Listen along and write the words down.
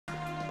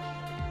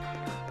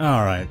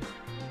Alright.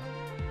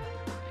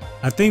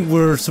 I think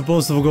we're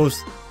supposed to go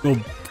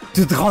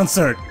to the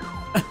concert.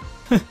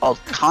 Oh,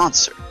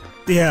 concert.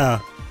 Yeah.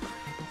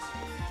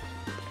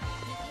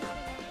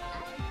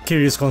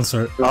 Kiria's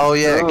concert. Oh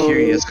yeah,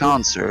 Kiria's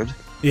concert.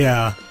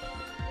 Yeah.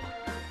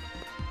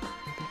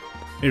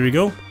 Here we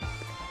go.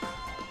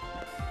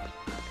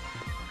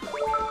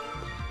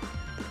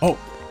 Oh.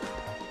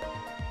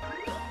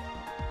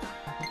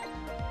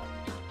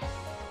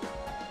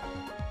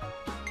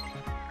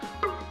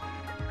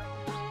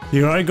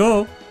 Here I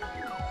go.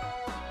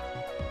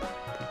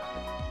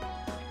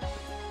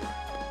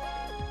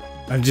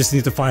 I just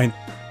need to find...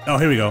 Oh,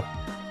 here we go.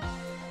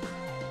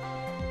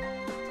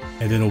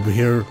 And then over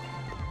here,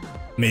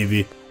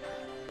 maybe.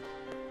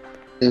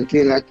 Thank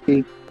you,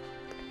 Lucky.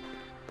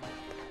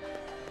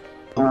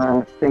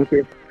 Thank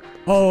you.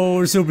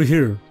 Oh, it's over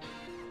here.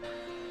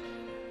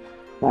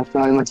 That's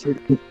why my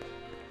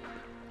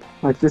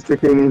sister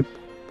came in.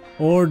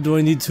 Or do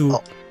I need to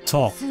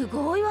talk?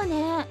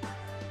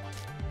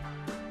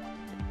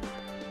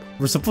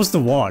 We're supposed to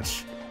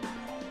watch.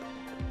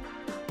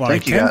 But I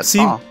can't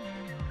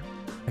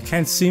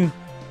seem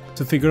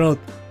to figure out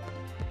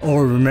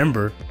or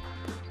remember.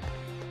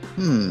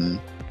 Nope.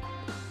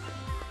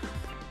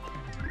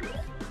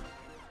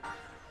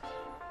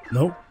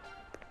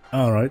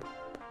 Alright.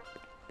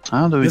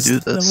 How do we do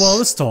this? Well,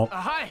 let's talk.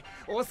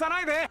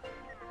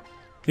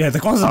 Yeah, the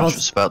concert's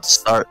just about to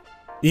start.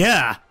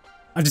 Yeah!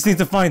 I just need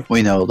to find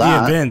we know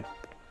that.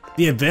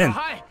 The event.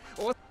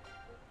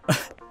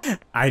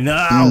 I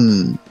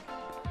know!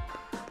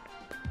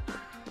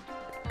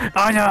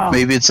 Oh no!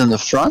 Maybe it's in the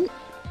front?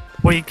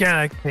 Well, you can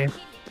actually.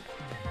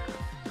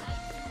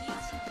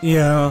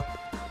 Yeah.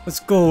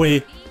 Let's go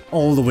away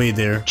all the way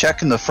there.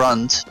 Check in the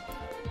front.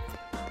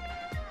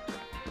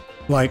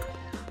 Like,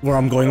 where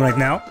I'm going right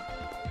now?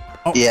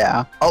 Oh.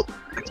 Yeah. Oh,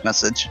 next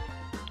message.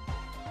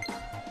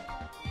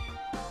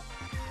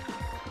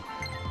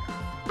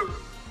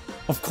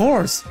 Of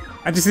course!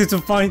 I just need to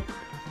find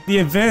the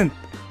event.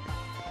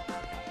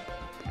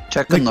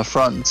 Check in the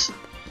front.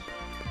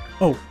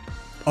 Oh.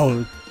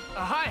 Oh.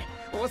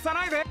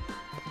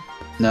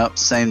 Nope,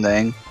 same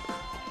thing.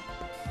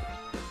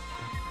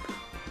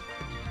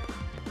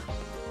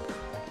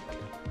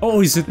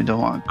 Oh, is it? We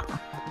don't want.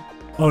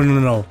 Oh,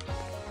 no.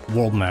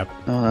 World map.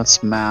 No,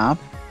 that's map.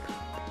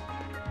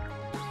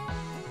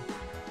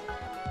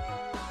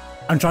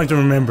 I'm trying to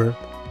remember.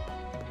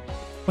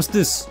 What's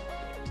this?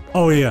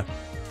 Oh, yeah.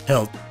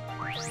 Health.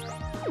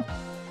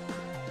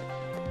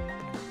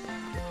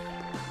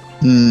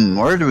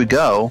 Where do we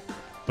go?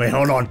 Wait,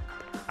 hold on.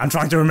 I'm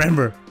trying to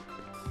remember.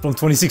 From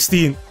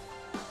 2016.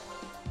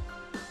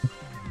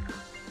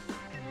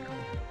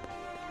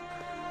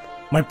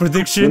 My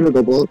prediction?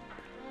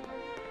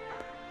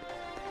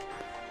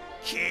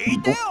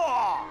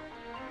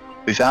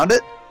 We found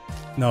it?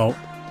 No.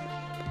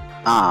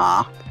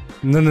 Ah.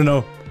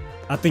 No.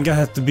 I think I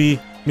have to be...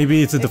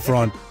 Maybe it's at the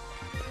front.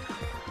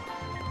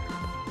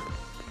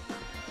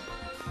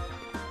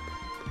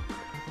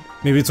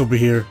 Maybe it's over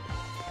here.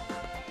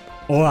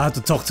 Or I have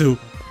to talk to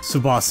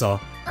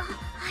Tsubasa.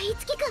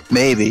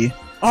 Maybe.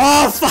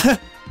 Oh, fuck!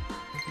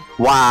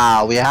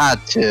 Wow, we had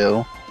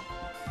to.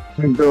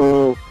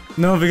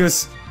 No,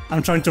 because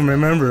I'm trying to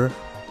remember.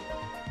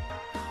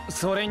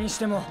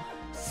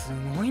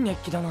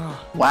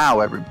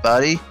 Wow,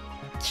 everybody.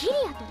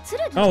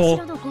 Oh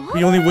well,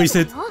 we only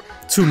wasted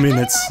 2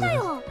 minutes.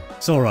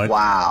 It's alright.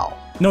 Wow.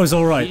 No, it's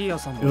alright.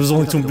 It was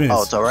only 2 minutes.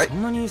 Oh, it's alright?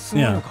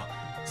 Yeah.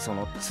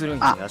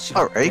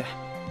 Alright.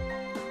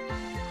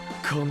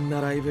 こんな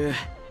ライブ、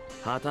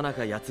畑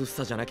中康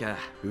房じゃなきゃ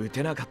打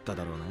てなかった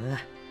だろう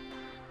な。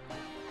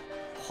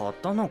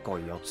畑中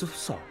康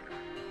房。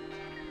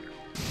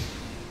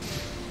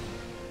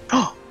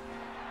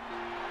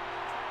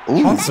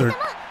Concert.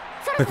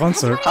 The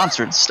concert.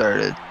 Concert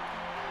started.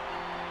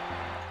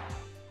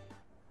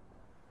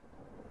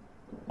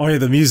 Oh yeah,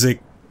 the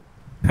music.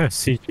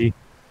 CG.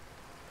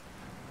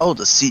 Oh,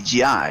 the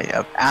CGI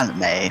of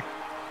anime.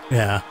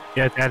 Yeah.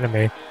 Yeah, it's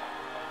anime.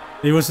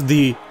 It was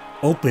the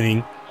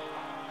opening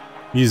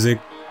music.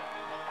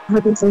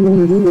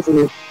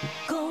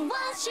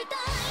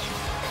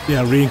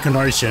 Yeah,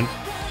 Reincarnation.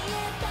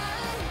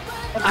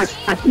 I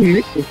can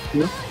make this,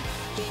 you know?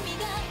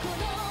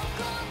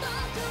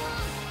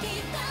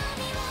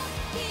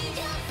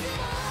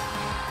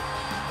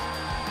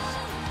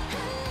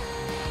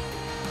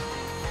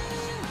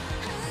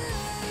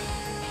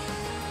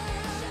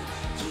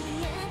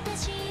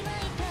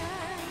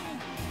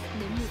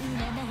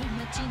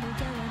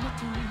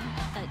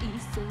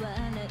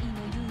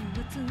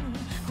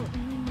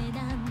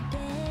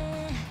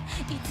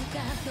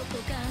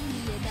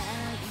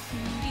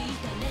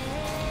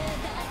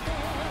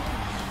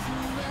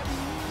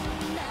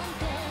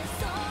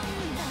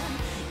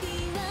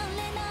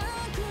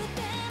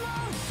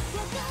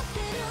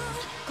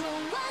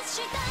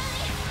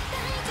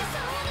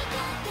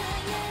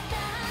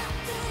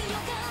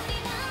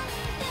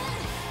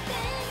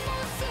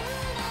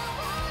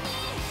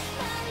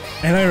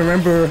 And I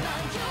remember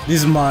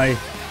this is my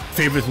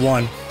favorite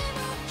one.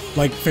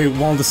 Like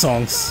one of the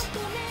songs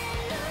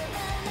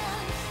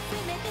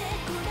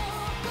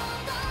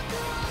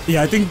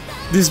Yeah, I think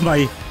this is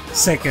my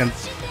second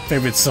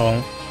favorite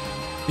song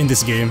in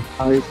this game.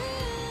 I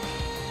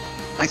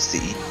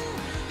see.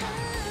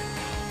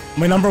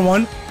 My number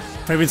one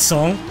favorite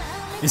song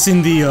is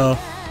in the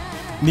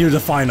near the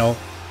final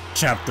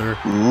chapter.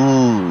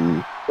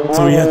 Ooh.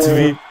 So you have to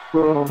be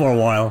for a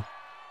while.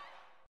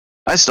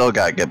 I still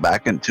gotta get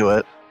back into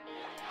it.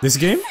 This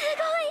game?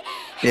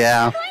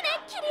 Yeah.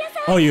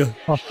 Oh, you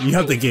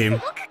have the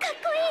game.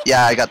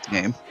 Yeah, I got the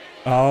game.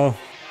 Oh,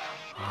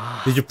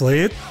 did you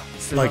play it?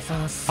 Like,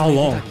 how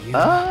long?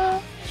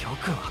 A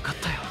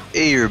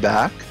year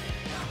back.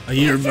 A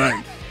year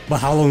back. But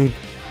how long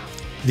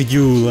did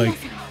you like?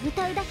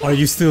 Are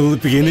you still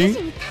at the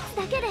beginning?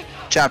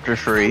 Chapter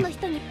 3.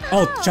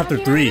 Oh, chapter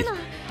 3.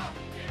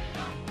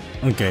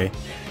 Okay.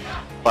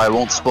 But I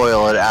won't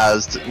spoil it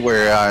as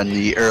we're in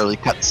the early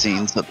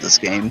cutscenes of this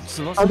game.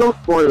 I don't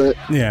spoil it.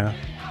 Yeah.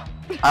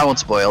 I won't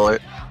spoil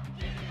it.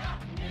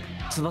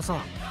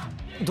 翼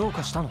どう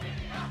かしたの？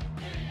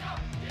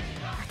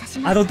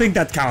 I don't think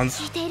that counts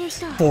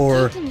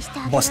for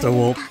Buster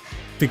Wolf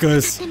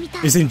because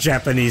it's in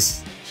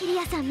Japanese.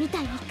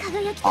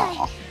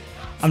 Aw.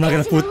 I'm not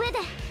gonna put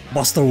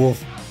Buster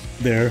Wolf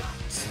there.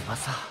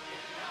 翼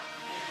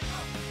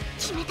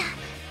決めた。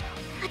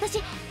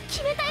私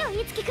決めたよ、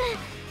いつきく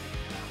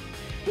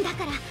ん。だ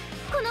から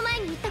この前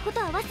に言ったこと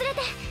は忘れ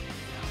て。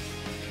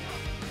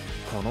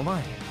この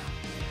前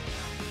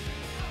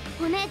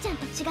お姉ちゃん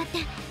と違って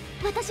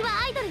私は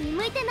アイドルに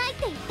向いてないっ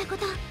て言ったこ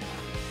と。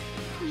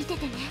見て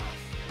てね。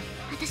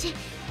私絶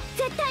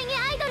対に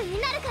アイドルに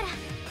なるから。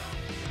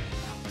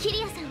キ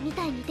リアさんみ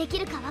たいにでき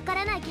るかわか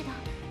らないけど、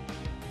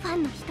ファ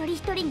ンの一人一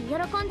人に喜んで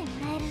もら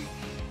える、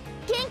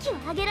元気を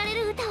あげられ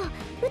る歌を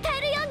歌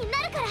えるようにな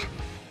るから。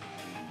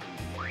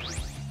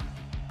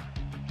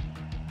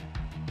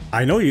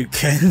 I know you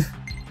can.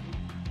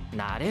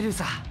 なれる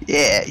さ。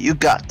 Yeah, you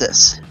got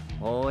this.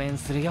 応援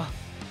するよ。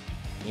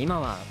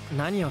今は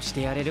何をし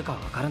てやれるかわ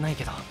からない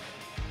けど、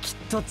きっ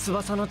と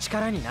翼の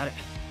力になる。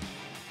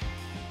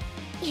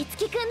いつ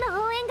きくん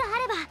の応援があ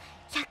れば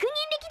100人力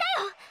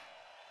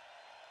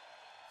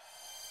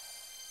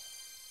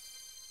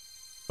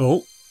だよ。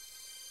 Oh.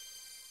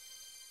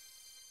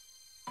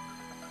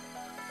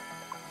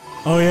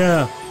 Oh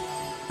yeah.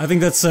 I think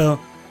that's a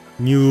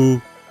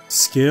new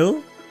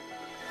skill,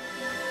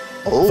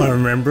 if I Oh,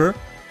 remember.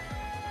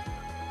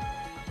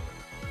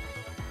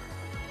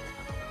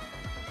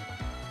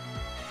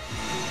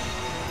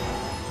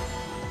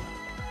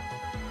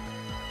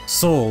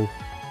 Soul,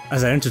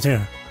 as an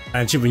entertainer,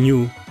 and achieve a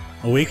new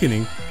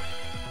awakening.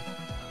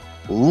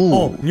 ooh.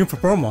 Oh, new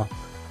performer.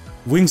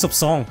 Wings of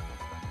Song.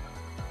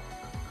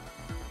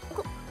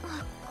 こ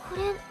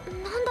れなん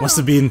だろう。 Must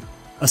have been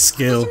a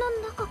skill. 私の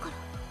中か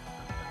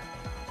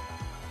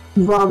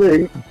ら。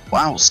 Bobbing.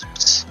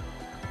 Wowzers.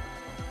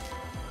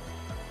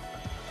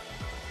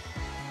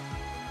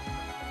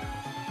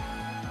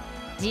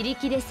 自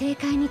力で正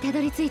解にた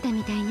どり着いた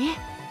みたいね。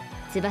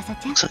翼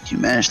ちゃん。 Looks like you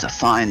managed to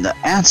find the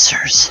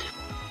answers.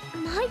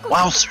 ないこと。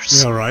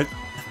 Wowzers. Yeah, right.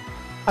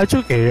 Ah, it's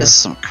okay. This is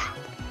some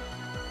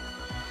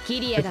キ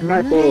リアがこの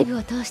ライブ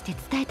を通して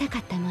伝えたか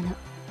ったもの。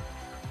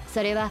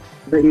それは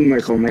Bring my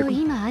と comic.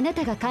 今あな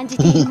たが感じ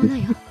ているもの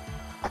よ。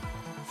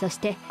そし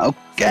てその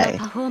okay.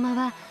 パフォーマ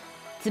は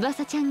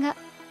翼ちゃんが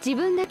自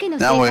分だけの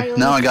Now 正解を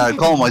now I 見つけた gotta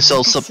call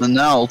myself something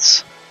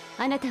else.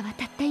 あなたは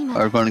たった今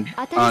I'm gonna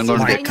新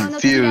しい get 才能の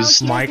扉を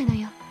confused. 開いたの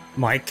よ。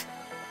 Mike.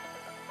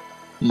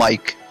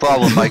 Mike.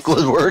 Probably Mike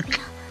would work.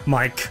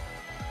 Mike.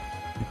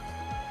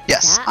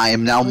 Yes, I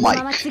am now このま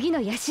ま Mike. 次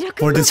の八代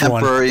For 君 this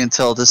one. Temporary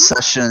until this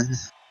session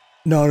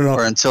No, no,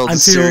 or no. until the Until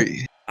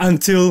series.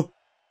 until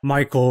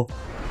Michael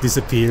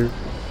disappeared.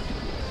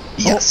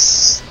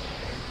 Yes.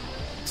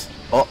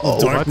 Uh-oh.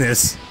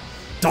 Darkness. The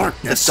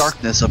Darkness.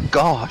 darkness of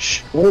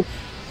gosh.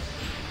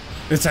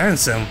 It's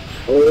handsome.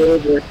 Oh,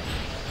 boy.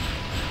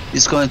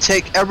 He's gonna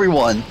take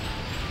everyone.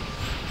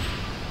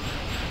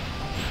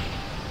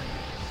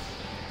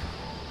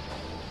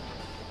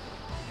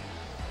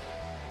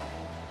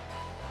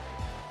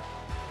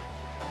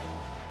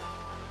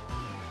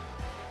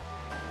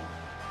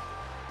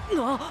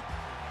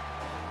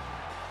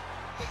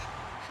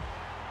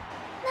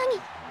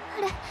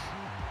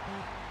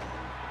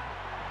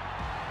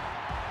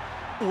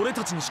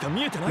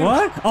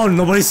 What? Oh,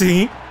 nobody's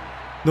seeing it.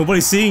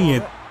 Nobody's seeing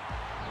it.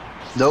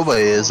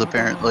 Nobody is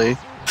apparently.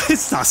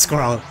 It's not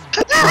Squirrel.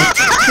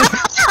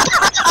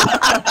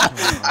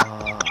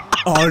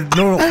 Oh,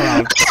 no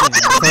crowd.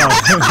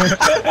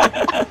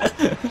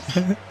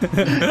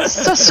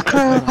 It's just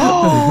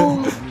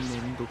oh.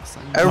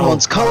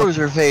 Everyone's colors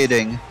are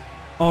fading.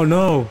 Oh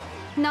no.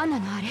 何な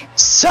のあれ。ミラー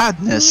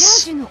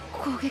Sadness. ジュの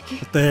攻撃。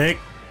 What the heck?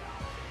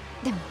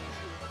 でも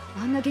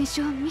あんな現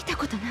象見た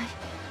ことない。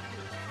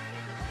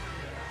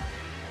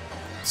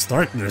 It's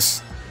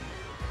darkness.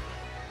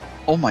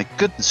 Oh my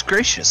goodness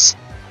gracious.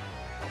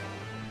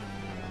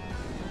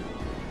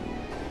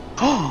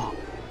 Oh,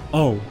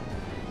 Oh.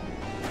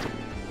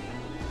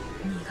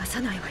 逃がさ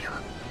ないわよ。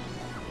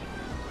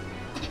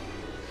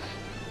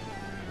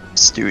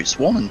 mysterious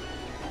woman.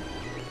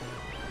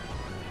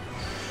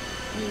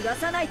 逃逃が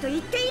さないと言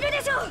っている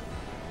でしょう。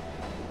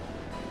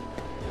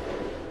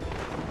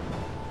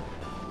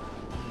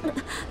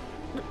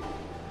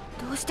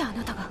どうしてあ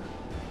なたが。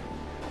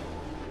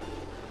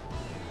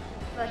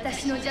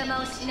私の邪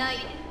魔をしない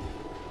で。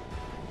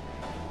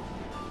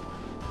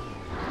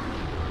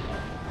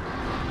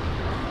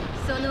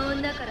その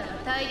女からは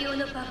大量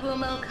のパフォー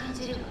マーを感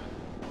じるわ。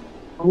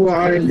 Who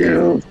are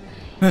you?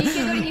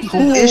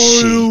 Who is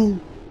she?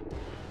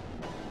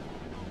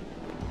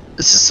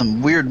 This is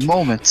some weird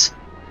moments.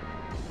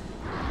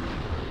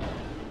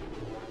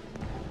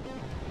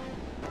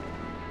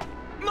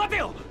 待て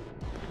よ。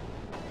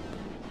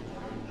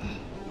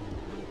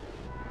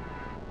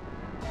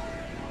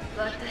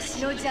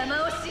私の邪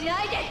魔をし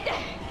ないでって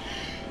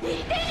言っ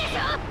てるでしょ。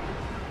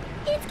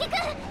樹くん、ト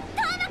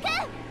ーマくん。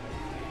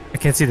 I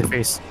can't see the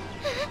face.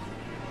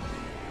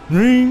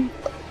 Ring.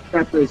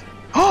 That place.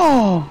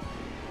 Oh,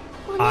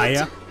 あ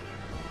や。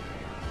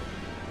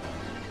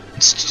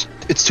 it's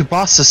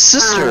Tsubasa's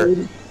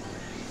sister.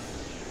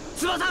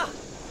 翼。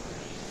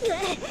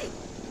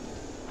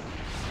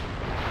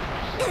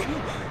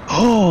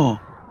Oh,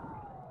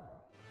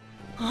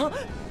 あ、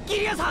キ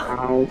リアさん。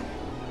 Ow.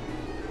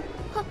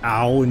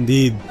 Ow,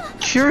 indeed.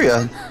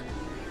 Kiria.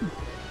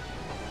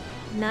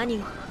 何を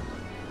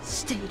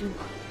しているの。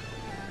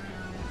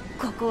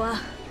ここは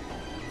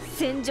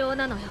戦場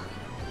なのよ。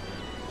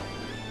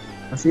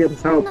 Kasi ang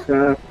south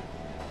ka.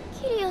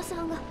 キリア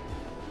さんが。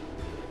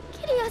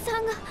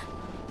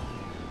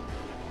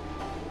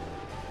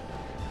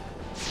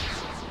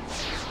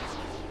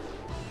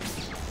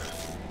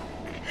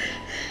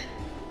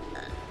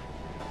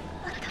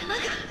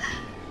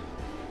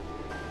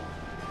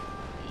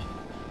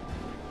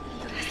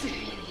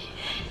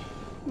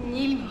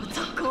任務を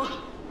続行。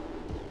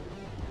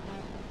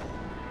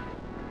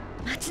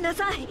待ちな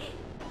さい。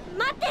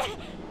待って。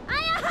あや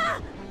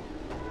は。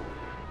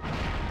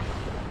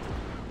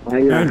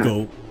 Ayaha. And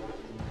go.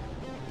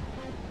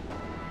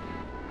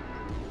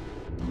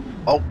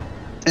 Oh,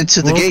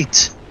 into the Well.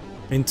 gate.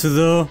 Into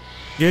the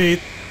gate.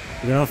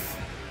 Good enough.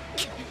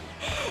 キ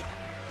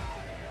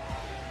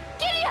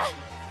リア。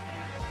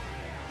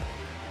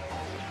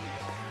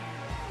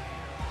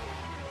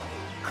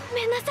ご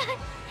めんなさい。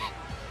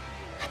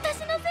私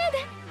のせい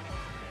で。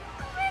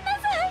ごめんな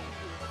さい。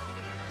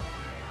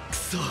く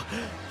そ、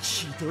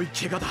ひどい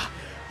怪我だ。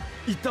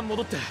一旦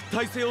戻って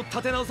体勢を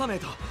立て直さねえ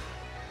と。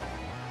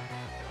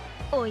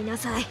追いな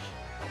さい。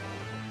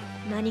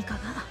何かが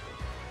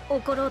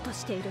起ころうと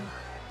しているわ。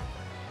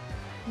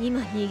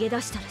今逃げ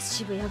出したら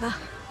渋谷が。いえ、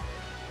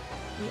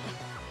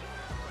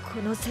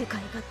この世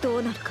界がど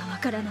うなるかわ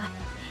からない。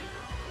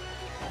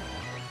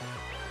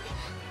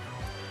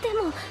で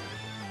も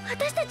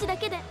私たちだ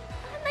けであ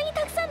んなに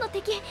たくさんの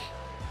敵。そ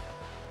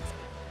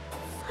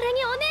れ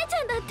にお姉ち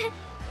ゃんだって。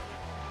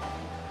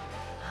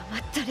甘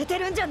ったれて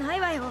るんじゃない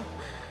わよ。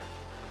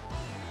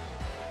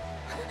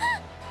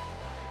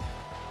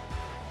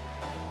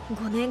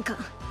5年間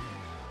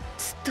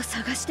ずっと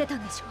探してた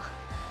んでしょ。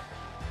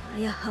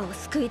綾葉を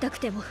救いたく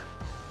ても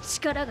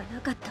力がな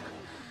かった。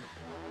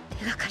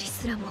手がかり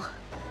すらも。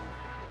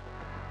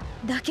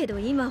だけど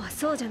今は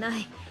そうじゃな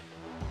い。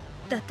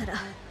だったら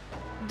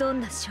どん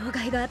な障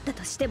害があった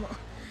としても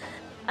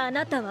あ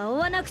なたは追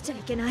わなくちゃい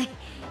けない。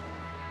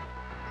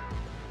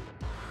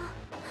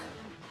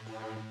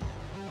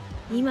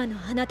今の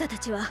あなたた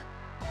ちは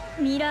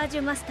ミラージ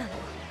ュマスターよ。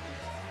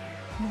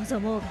望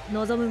もうが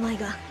望むまい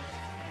が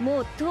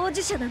もう当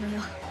事者なの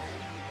よ。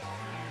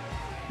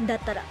だっ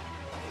たら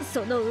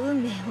その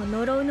運命を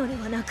呪うので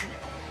はなく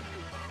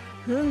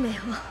運命を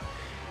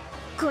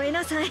超え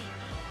なさい。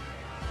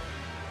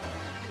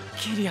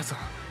キリアさん。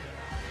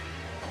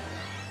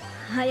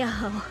綾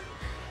葉をよ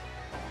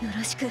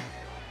ろしく。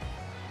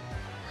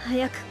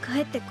早く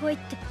帰ってこいっ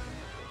て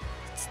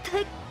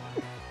伝え。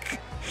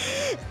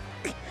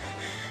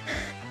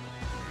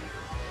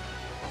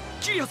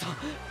キリアさん。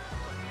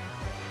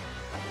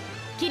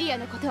キリア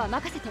のことは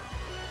任せて。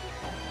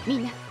み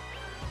んな、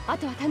あ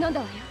とは頼んだ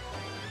わよ。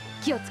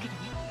気をつけてね。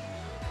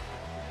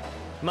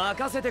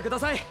任せてくだ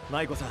さい、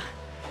舞子さん。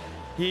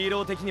ヒー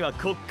ロー的には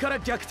こっから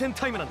逆転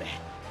タイムなんで。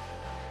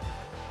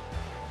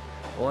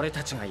俺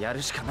たちがや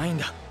るしかないん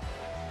だ。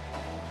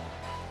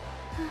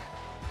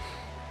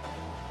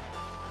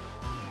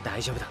大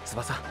丈夫だ、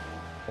翼。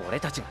俺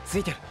たちがつ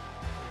いてる。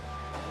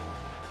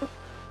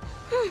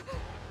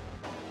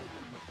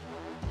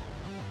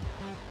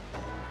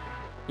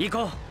行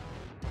こ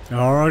う。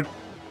Alright.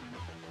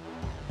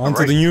 On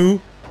to the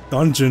new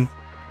dungeon.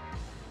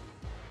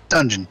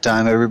 Dungeon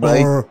time,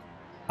 everybody. Or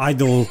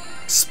idol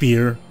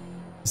spear,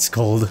 it's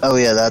called. Oh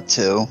yeah, that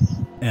too.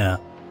 Yeah.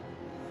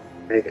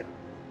 Okay.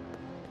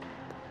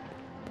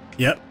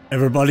 Yep,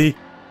 everybody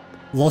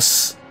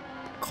lost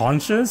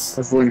conscious?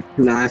 That's one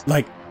last.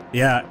 Like,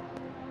 yeah.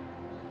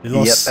 They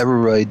lost. Yep,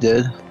 everybody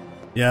did.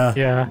 Yeah.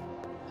 Yeah.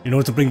 In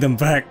order to bring them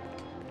back,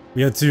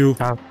 we had to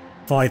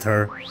fight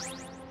her.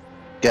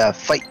 Yeah,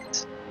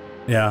 fight.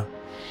 Yeah.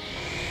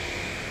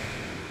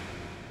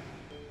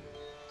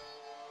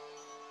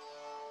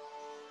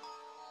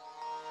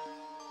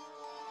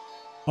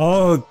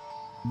 Oh,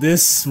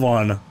 this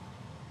one.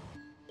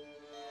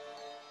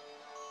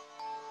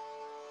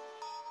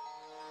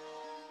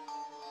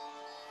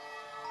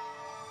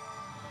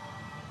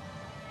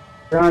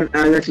 I'm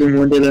actually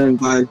more than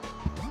 5.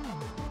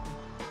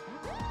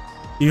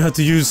 You have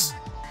to use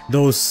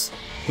those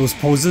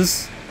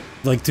poses,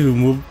 like to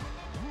move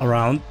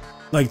around,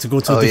 like to go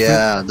to Oh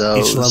yeah, each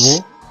those.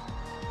 level.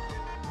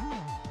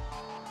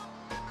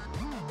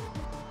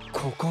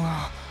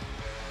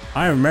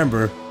 I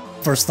remember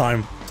first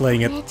time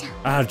playing it,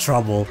 I had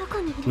trouble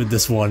with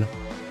this one.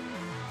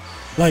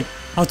 Like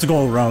how to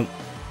go around.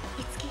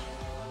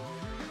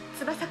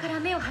 翼から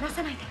目を離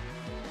さないで。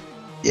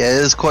 Yeah,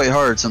 it is quite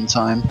hard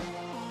sometimes.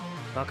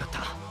 分かった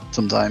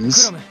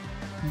Sometimes. クロ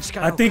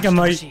ム I think I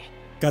might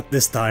got it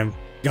this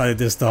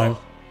time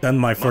than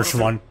my first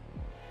one.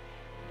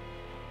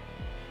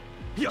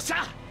 よっし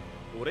ゃ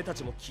俺た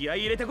ちも気合い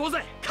入れてこう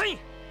ぜカイン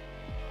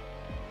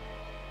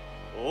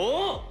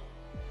おお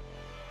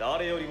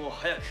誰よりも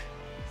早く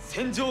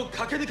戦場を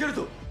駆け抜ける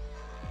ぞ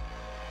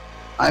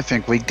I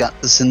think we got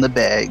this in the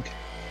bag.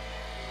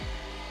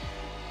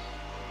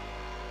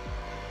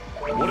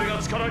 俺が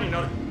力に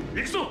なる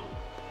行くぞ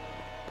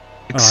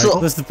Alright, So,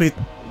 let's defeat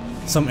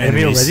some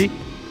Enemy enemies. already?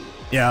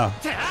 Yeah,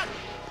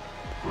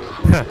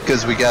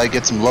 because we gotta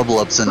get some level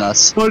ups in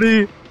us.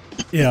 Buddy!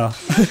 yeah.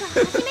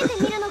 初め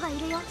て見るのがい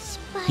るよ。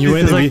 You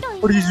enemy.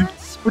 What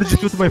did you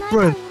do to my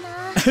friend?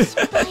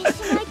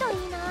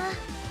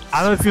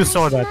 I don't know if you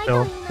saw that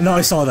though. No,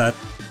 I saw that.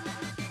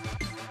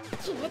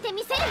 決めて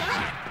みせるよ。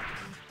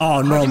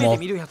 Oh, 初めて normal.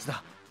 見るやつ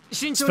だ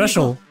慎重に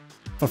Special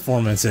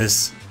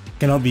performances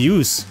cannot be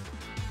used.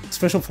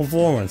 Special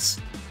performance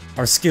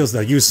are skills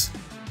that use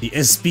the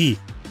SP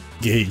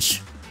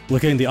gauge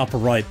located in the upper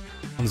right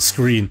on the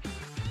screen.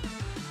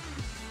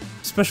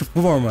 Special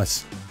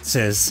performance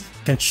says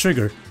can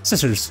trigger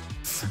scissors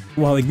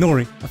while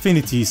ignoring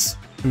affinities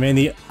and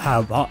many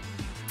have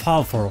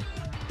powerful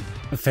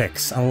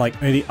effects unlike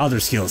many other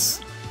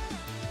skills.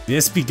 The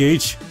SP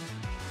gauge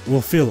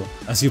will fill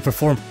as you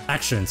perform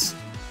actions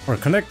or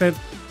connect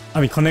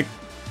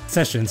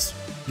sessions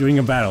during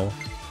a battle.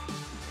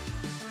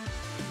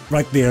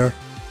 Right there,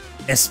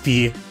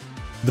 SP,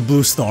 the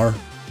blue star.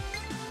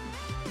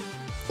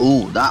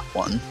 Ooh, that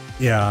one.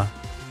 Yeah,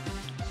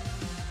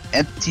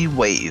 Empty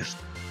wave.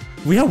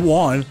 we have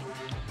one.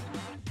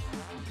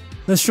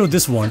 Let's show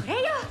this one.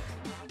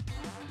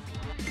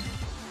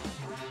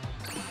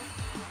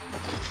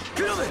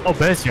 Oh,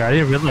 Ben's here. I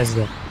didn't realize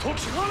that.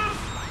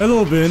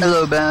 Hello, Ben.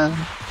 Hello, Ben.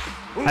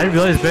 I didn't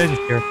realize Ben's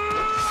here.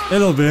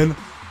 Hello, Ben.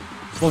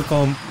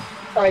 Welcome.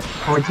 Right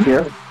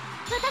here.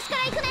 私か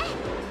ら行くね。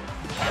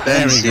 Ben's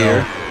There we here.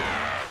 go.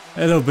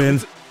 Hello, Ben.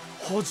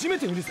 初め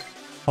て見るぜ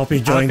Hope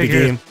you enjoying the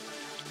figured. game.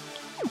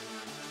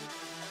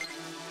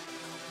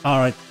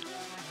 Alright.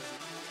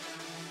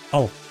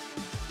 Oh,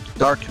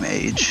 Dark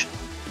Mage.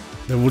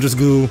 then we'll just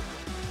go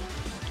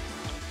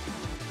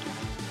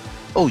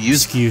Oh,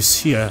 use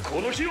excuse here. こ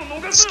の日を逃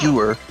すな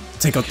skewer.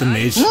 Take out the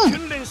mage.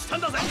 訓練した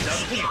んだぜ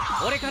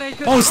俺から行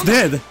く Oh, it's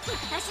dead.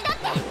 私だっ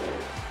て。こ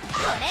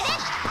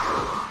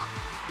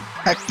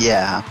れで。 Heck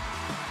yeah.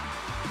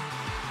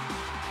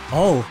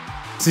 Oh,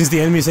 since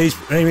the enemy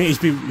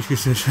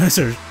HP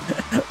hazard,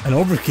 an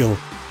overkill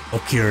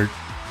occurred.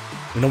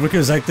 When overkill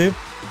is active,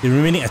 the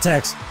remaining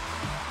attacks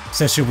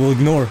section will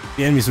ignore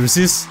the enemy's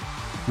resist,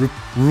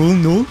 rule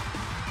null,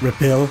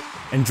 repel,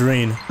 and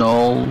drain.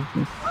 No.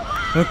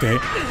 Okay,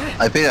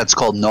 I think that's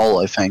called null,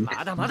 I think.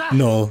 まだまだ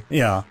no,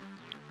 yeah,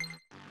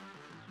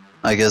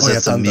 I guess Oh, yeah,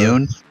 that's thunder.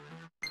 immune.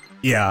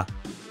 yeah,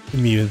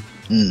 immune.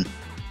 そ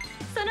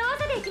の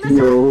技でいきま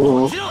し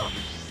ょう。 Yo.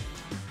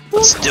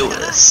 Let's do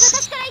this.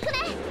 私から行く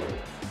ね。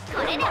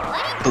これで終わ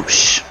り。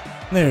 Boosh.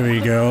 There we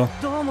go.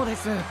 どうもで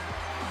す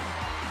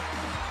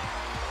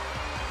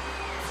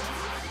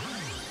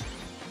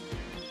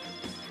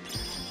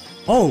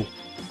Oh,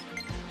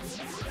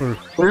 for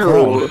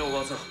Wow.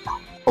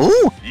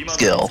 Ooh,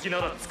 skill.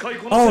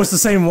 oh, it's the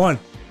same one.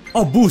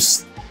 Oh,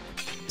 boost.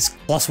 It's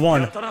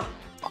 +1.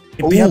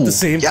 If they have Ooh, the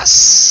same,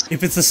 yes.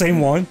 if it's the same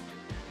one,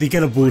 they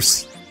get a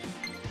boost.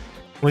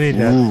 We need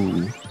that.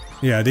 Ooh.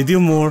 Yeah, they deal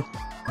more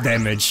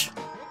damage.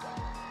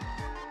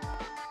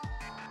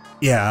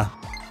 Yeah.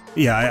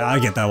 Yeah, I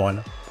get that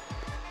one.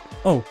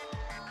 Oh.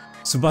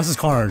 Tsubasa's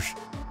Carnage.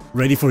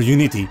 Ready for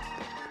Unity.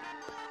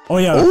 Oh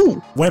yeah,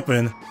 Ooh.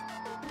 weapon.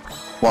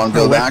 Want to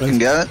go Oh, back weapons. and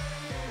get it?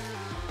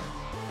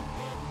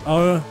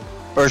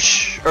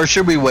 Or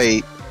should we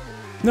wait?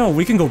 No,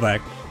 we can go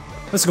back.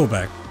 Let's go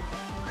back.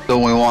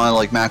 Don't we want to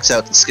like max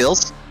out the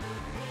skills?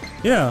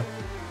 Yeah.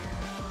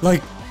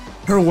 Like,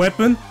 her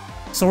weapon,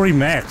 sorry,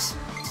 max.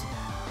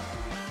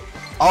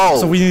 Oh,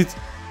 So we need...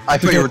 I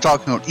thought you get- were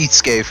talking about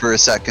Itsuki for a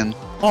second.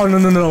 Oh,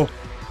 no.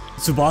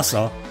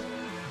 Tsubasa.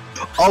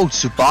 Oh,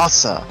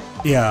 Tsubasa.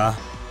 Yeah.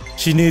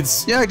 She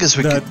needs... Yeah, I guess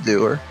we That- could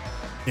do her.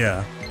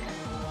 Yeah.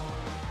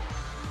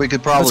 We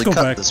could probably go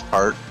cut back. this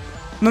part.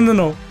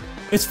 No.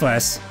 It's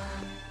fast.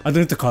 I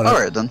don't need to cut it.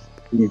 Alright then.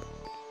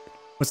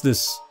 What's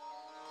this?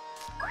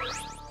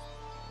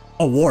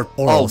 Oh, warp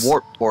Oh, portals.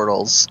 warp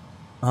portals.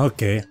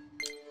 Okay.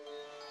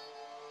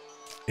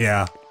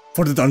 Yeah,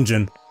 for the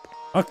dungeon.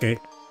 Okay,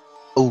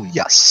 Oh,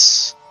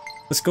 yes.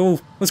 let's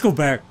go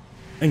back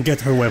and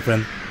get her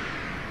weapon.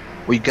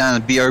 We got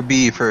a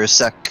BRB for a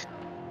sec.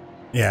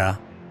 Yeah.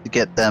 to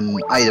get them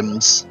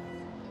items.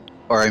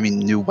 Or, I mean,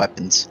 new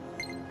weapons.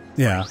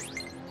 Yeah.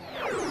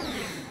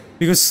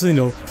 Because, you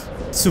know,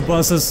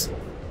 Tsubasa's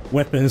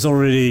weapon is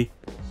already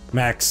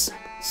max,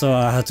 so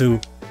I had to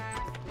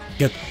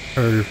get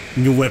her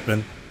new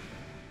weapon.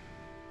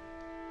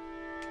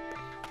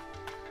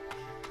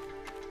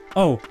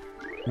 Oh,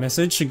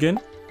 message again?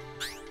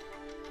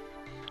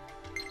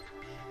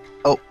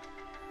 Oh,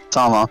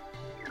 Touma.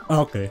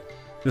 Okay,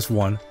 just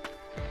one.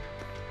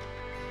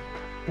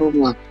 トー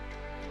マ。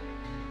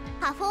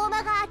パフォー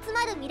マが集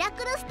まるミラ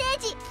クルステー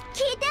ジ、聞い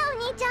て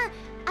お兄ちゃん、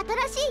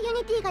新しいユ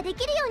ニティがで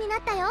きるようにな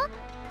ったよ。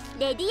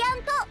レディア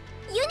ント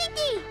ユニ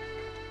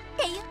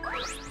ティっていう。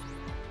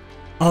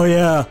Oh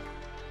yeah,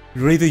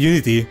 Radiant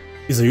Unity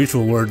is a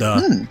usual word.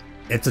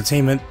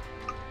 Entertainment,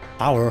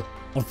 power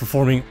of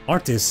performing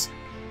artists,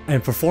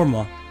 and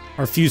performer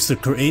are fused to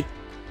create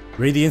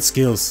radiant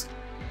skills.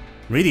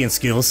 Radiant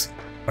skills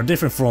are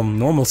different from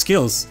normal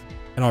skills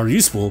and are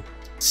useful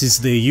since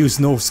they use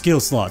no skill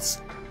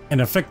slots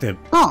and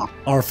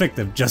are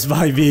effective just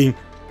by being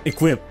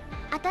equipped.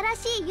 新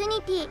しいユ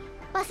ニティ、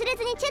忘れ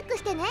ずにチェック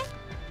してね。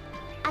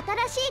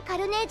新しいカ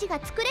ルネージが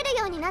作れる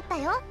ようになった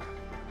よ。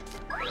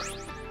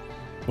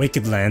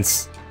Wicked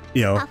Lands.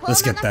 Yo,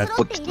 let's get that.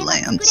 Wicked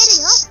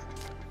Lands.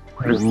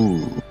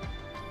 Ooh.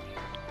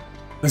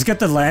 Let's get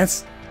the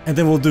Lance, and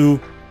then we'll do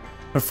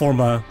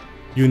Performa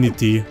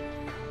Unity.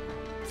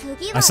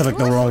 I select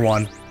the wrong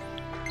one.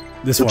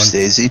 This one.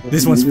 Daisy.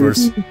 This one's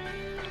first.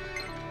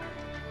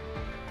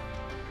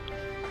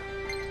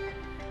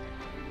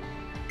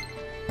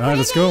 Alright,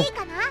 let's go.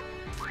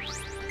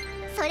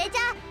 それじ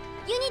ゃあ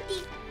ユニテ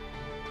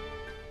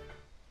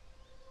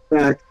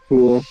ィ。 That's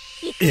cool.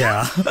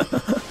 Yeah.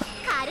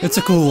 It's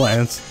a cool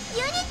lance.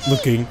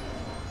 Looking.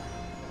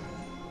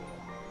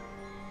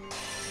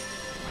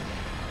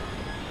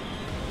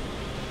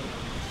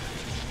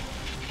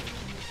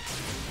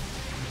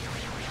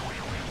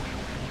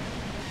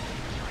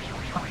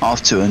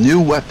 Off to a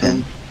new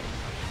weapon.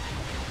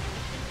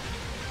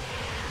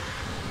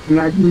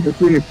 Imagine the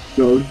finish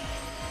goes.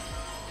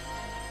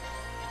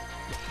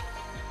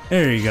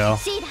 There you go.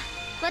 シーダ、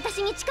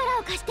私に力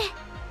を貸して。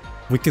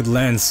 Wicked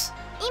Lance.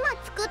 今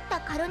作っ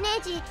たカルネ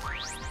ージ。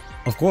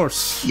 Of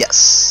course.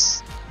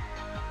 Yes.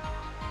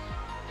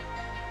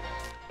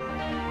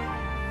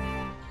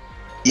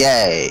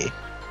 Yay.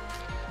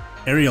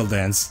 Aerial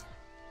Dance.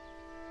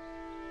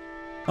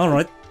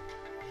 Alright.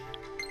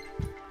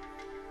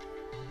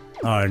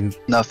 Alright.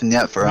 Nothing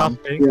yet for him.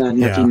 Nothing. Yeah,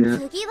 nothing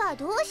yet. 次は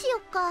どうしよ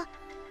っか。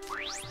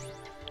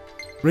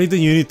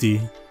 Radiant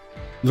Unity.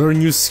 Learn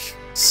new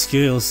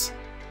skills.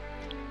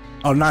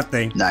 Oh,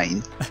 nothing.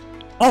 9.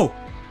 Oh!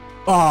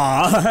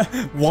 Ah,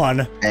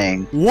 1.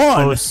 Dang.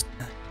 1! Close.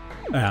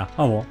 Yeah,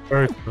 oh well.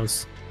 Very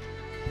close.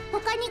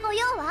 他にご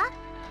用は？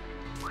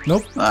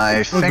 Nope.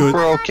 I think good.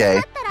 we're okay. だ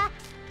ったら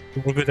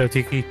We're good there,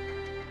 Tiki.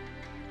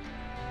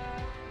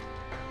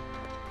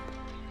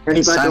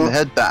 It's time to Arigato.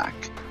 head back.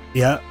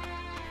 Yeah.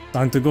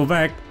 Time to go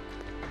back.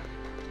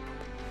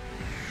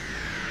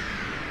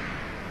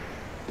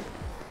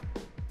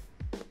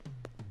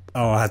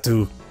 Oh, I had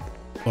to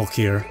walk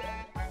here.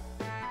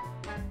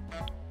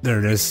 There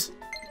it is.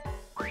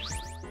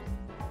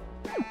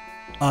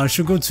 I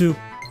should go to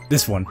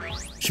this one.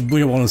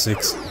 Shibuya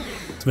 106.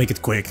 To make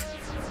it quick.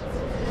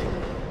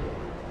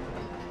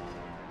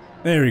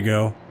 There we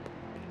go.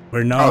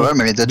 We're now. Oh, that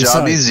made the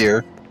job beside-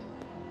 easier.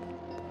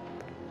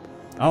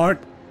 Alright.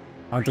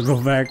 Time to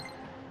go back.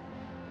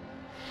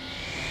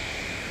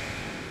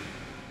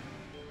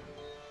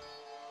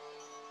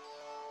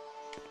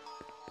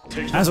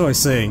 As I was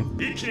saying.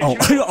 Oh,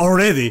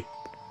 already?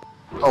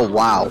 Oh,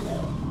 wow.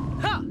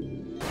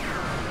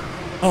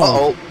 Oh.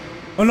 Uh-oh.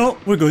 Oh no,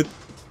 we're good.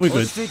 We're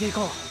good.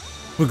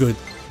 We're good.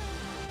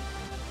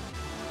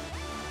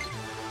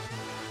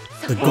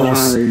 The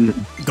ghost.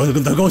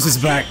 The ghost is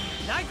back.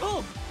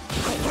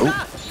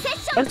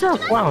 That's a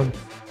clown.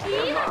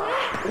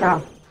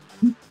 Yeah.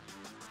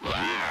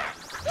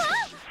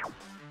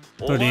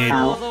 38.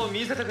 技を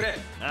見せてくれ。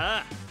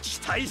ああ、期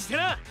待して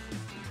な。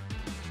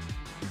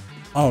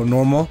 Oh,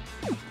 normal?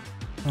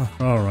 Oh,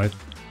 alright.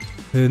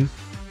 Then.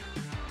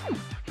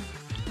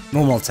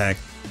 Normal attack.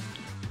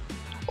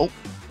 Oh.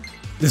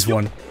 This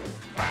one.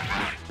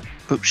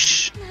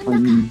 Boosh. な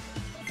んだ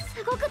か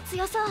すごく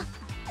強そう。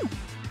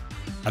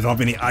 I don't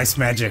have any ice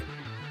magic.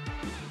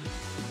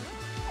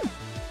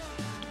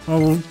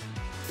 Oh.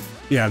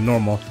 Yeah,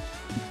 normal.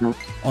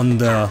 On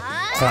the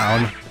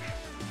clown.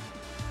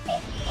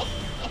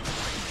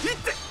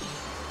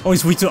 Oh,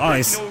 he's weak to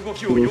ice. 動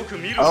きをよく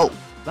見る。 Oh.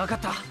 わかっ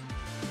た。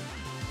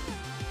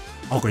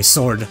 Okay,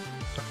 sword.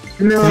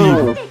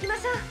 No.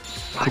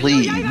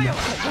 Clean.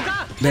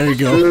 There you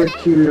go. Good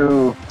to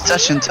know.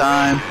 Session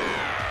time.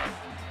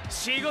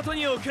 仕事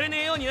に遅れ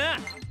ねえようにな。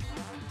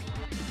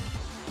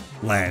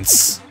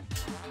 Lance.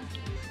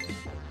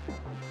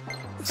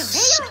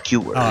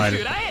 Skewer. Alright.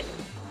 食らえ。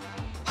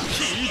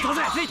ヒート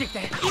でついてき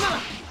て。今だ。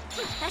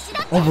私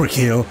だって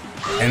Overkill.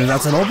 And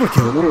that's an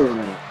overkill.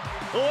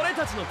 Oh. 俺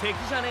たちの敵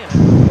じゃねえな。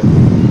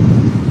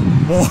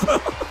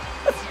Whoa.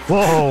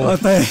 Whoa!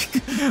 What the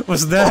heck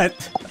was that?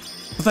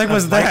 What the heck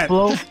was that?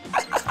 Blow?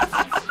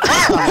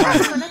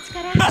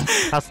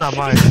 That's not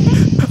mine.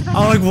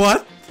 I'm like,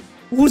 what?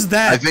 Who's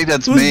that? I think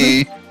that's Who's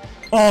me.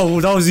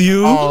 Oh, that was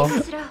you? Oh.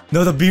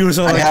 No, the viewers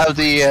are I like, have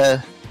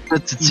the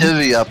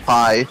sensitivity up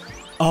high.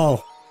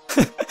 oh.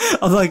 I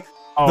was like,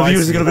 Oh, the I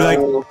viewers are see. gonna be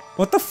like,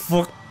 what the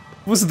fuck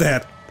was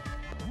that?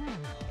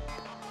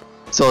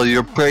 So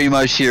you're pretty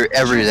much hear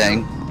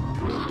everything.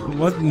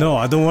 What? No,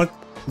 I don't want.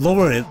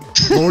 Lower it.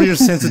 Lower your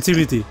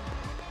sensitivity.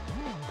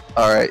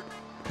 Alright,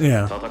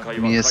 Yeah,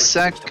 give me a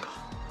sec.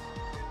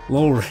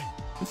 lower it.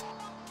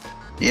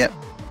 Yep.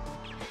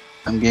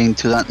 I'm getting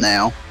to that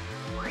now.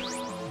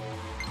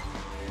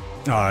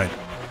 Alright.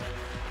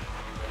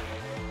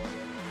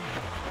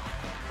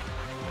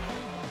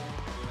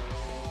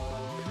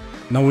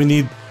 Now we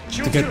need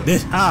to get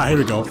this. Ah, here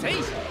we go.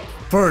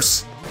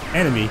 First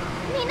enemy.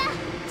 みんな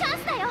チャン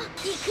スだよ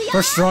行くよ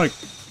First strike.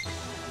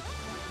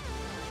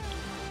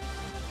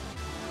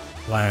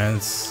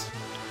 Lance.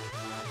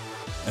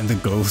 And the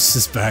ghost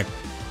is back.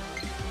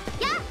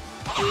 い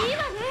い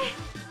わね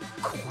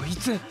こい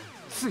つ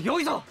強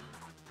いぞ。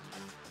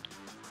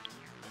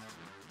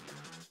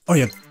 Oh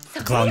yeah, the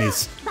clown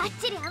needs. バッ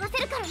チリ合わせ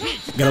るからね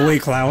Get away,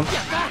 clown.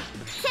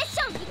 セッシ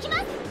ョン行きま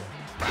す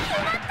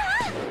決まった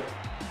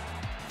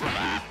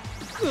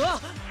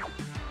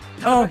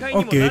Oh,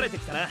 okay.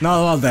 Not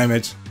a lot of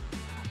damage.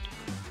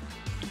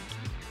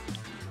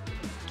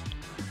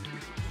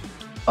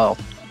 Oh,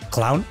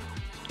 Clown?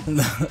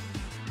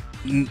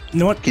 You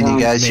know what? can you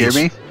guys hear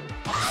me?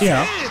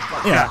 Yeah.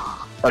 Yeah.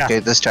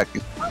 Okay, just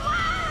checking.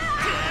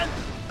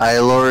 I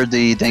lowered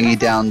the thingy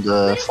down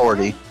to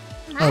 40.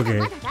 まだ Okay.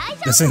 まだ大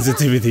The 丈夫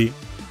sensitivity.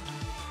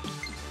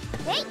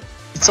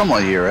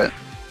 Somewhat hear it.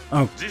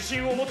 Oh.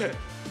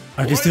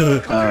 I can still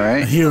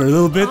Alright, hear a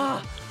little bit,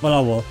 but I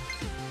will.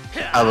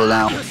 I will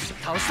now.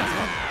 倒したぞ。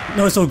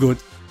 No, it's all good.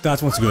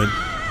 That one's good.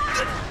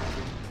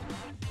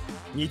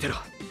 見てろ。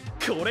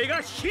これが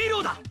ヒーロ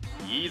ーだ。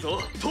いい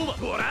ぞ、トーマ。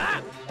ほ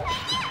ら。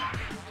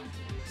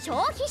消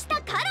費した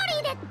カロ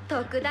リーで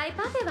特大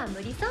パフェは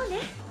無理そうね。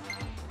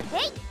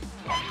えい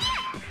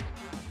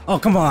Oh,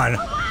 come on.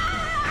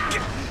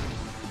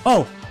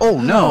 Oh. Oh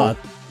Not a no! lot.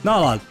 Not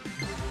a lot.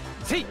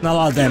 せい。 Not a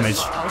lot of damage.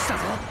 倒した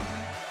ぞ。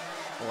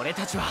俺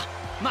たちは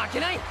負け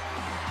ない。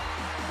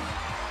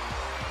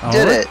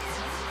 Did Alright. it!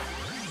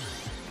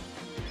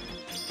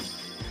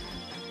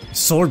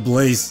 Sword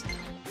Blaze.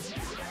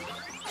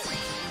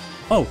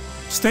 Oh,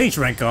 stage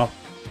rank up.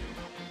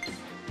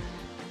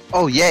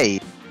 Oh yay!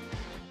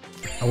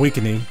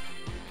 Awakening.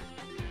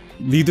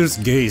 Leader's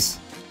Gaze.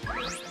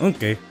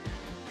 Okay.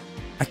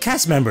 A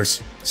cast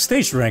member's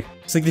stage rank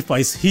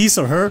signifies his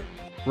or her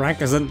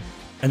rank as an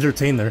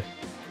entertainer.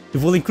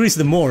 It will increase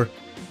the more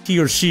he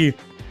or she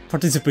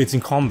participates in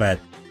combat,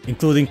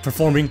 including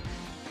performing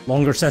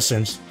longer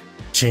sessions.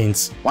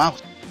 Chains. Wow.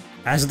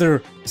 As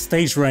their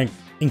stage rank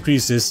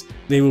increases,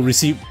 they will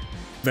receive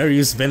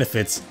various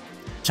benefits,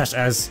 such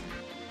as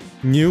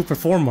new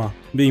performer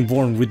being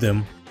born with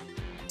them.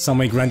 Some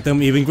may grant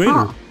them even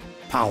greater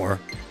power.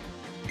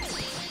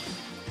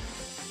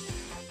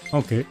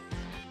 Okay.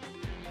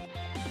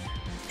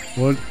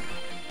 What?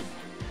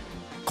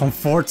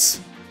 Comforts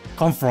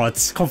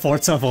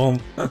of home.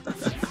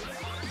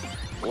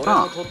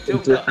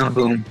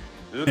 Boom.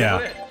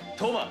 Yeah.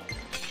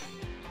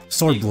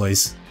 Sword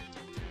Blaze.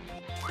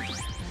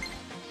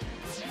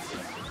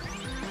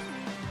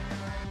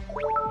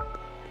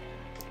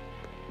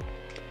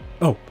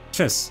 Oh,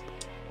 chess.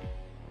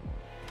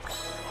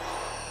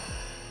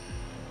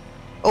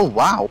 Oh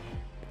wow!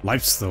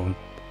 Lifestone.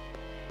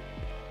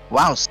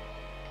 Wow!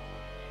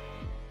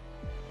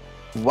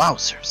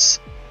 Wowzers!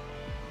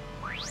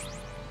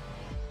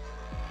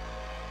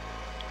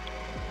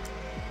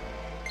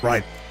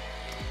 Right.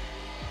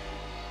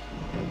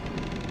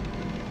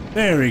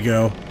 There we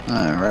go.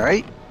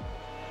 Alright.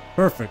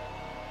 Perfect.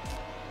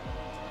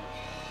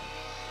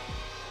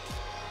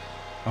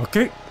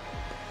 Okay.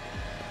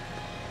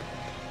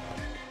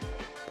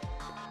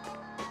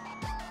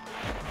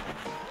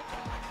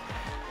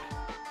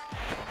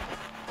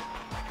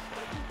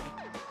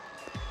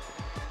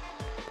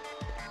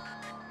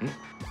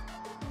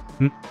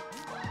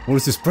 What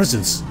is this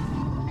presence?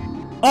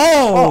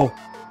 Oh!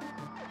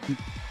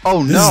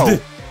 Oh no!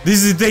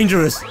 This is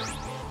dangerous.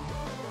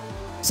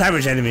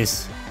 Savage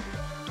enemies.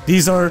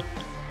 These are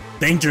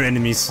danger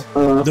enemies.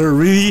 They're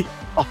really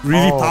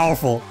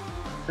powerful.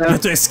 You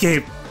have to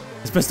escape.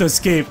 It's best to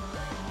escape.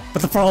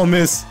 But the problem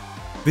is,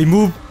 they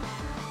move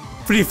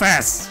pretty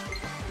fast.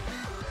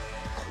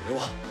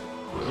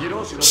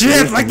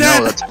 Shit, like No,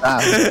 that! that's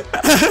bad.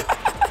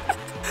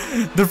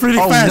 They're pretty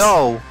Oh fast.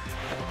 no!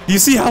 You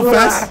see how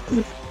fast?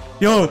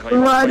 Yo,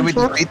 Can we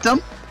defeat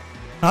them?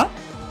 huh?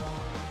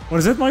 What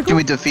is it, Michael? Can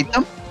we defeat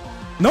them?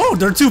 No,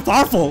 they're too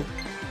powerful.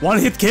 One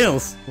hit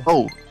kills.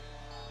 Oh,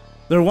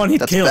 They're one hit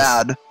that's kills.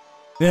 bad.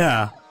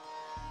 Yeah,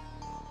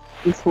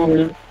 This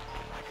one.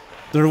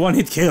 they're one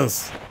hit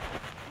kills.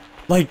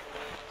 Like,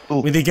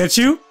 Ooh. when they get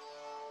you,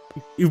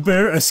 you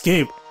better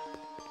escape.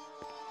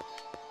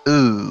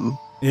 Ooh.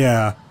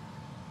 Yeah.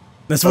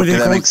 That's what Okay, they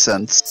that call makes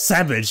sense.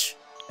 savage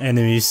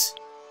enemies.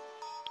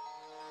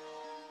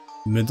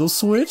 Middle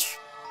switch?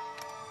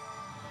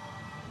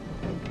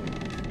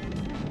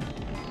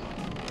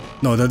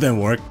 No, that didn't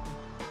work.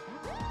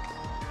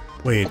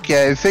 Wait.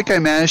 Okay, I think I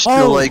managed to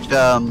Oh. like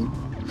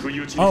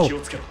Oh,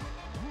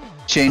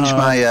 change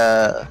my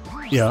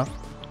yeah.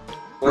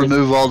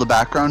 remove all the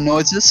background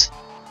noises,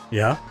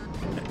 Yeah.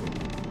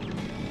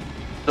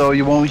 so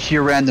you won't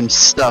hear random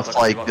stuff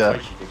like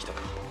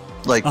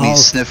me Oh.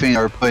 sniffing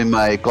or putting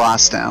my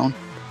glass down.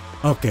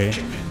 Okay.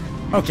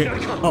 Okay.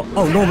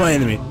 Oh, normal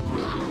enemy.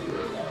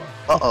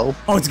 Uh-oh.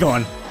 Oh, it's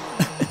gone.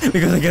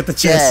 Because I get the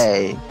chest.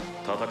 Yay.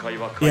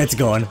 Yeah, it's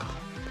gone.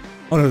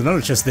 Oh, there's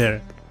another chest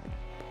there.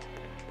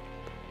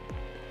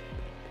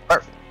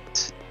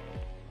 Perfect.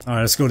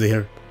 Alright, let's go to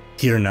here.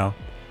 Here now.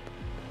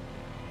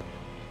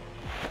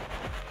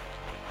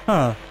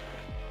 Huh.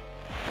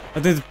 I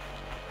did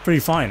pretty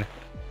fine.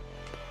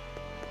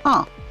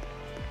 Huh.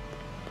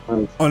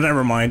 Oh,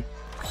 never mind.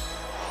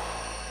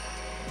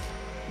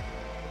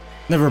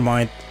 Never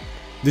mind.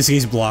 This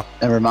game's blocked.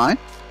 Never mind.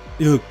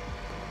 Look,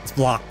 it's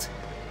blocked.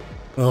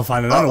 We'll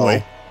find another Uh-oh.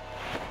 way.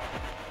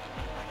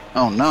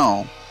 Oh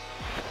no.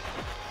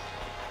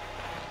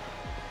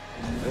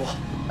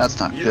 That's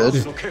not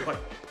good.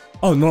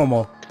 Oh,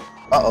 normal.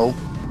 Uh-oh.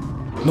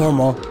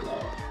 Normal.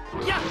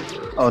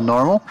 Oh,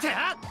 normal?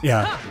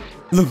 Yeah.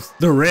 Look,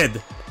 they're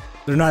red.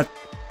 They're not.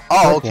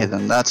 Oh, Purple. okay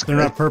then, that's They're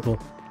good. not purple.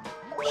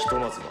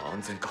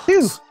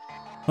 Phew.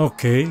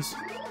 Okay.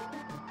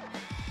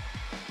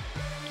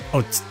 Oh,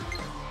 it's,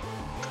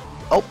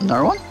 Oh,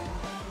 another one?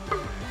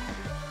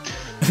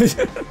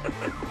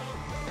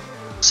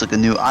 Looks like a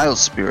new Isle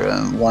Spirit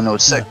in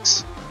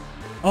 106.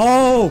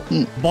 oh,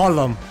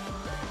 bottom.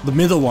 The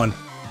middle one.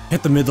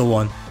 Hit the middle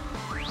one.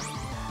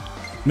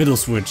 Middle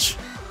switch.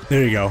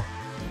 There you go.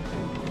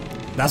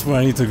 That's where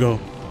I need to go.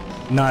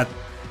 Not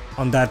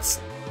on that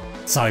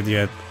side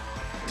yet.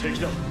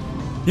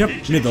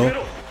 Yep, middle.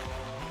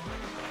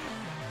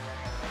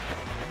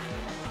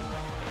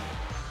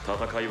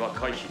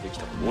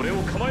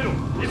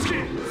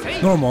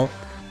 Normal.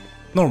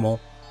 Normal.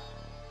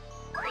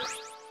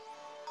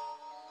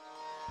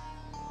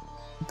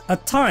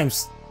 At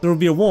times, there will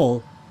be a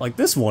wall, like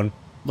this one,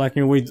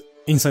 blocking your way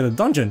inside a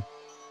dungeon.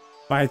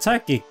 By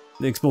attacking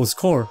the exposed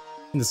core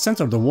in the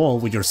center of the wall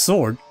with your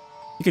sword,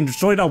 you can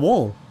destroy that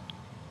wall.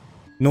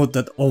 Note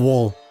that a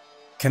wall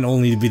can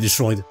only be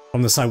destroyed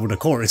from the side where the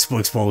core is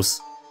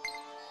exposed.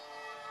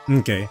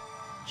 Okay.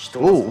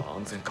 Ooh.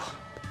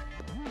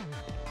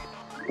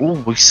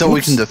 Ooh, so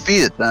we can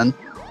defeat it then.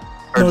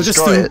 Or No, just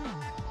destroy to it.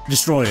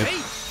 destroy it.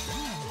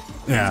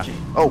 Yeah.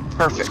 Oh,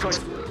 perfect.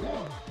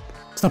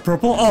 It's not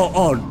purple?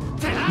 Oh,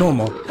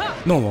 normal.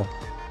 Normal.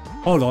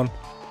 Hold on.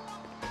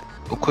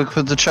 Go quick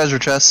with the treasure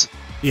chest.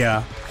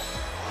 Yeah.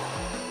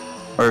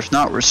 Or if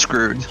not, we're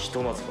screwed.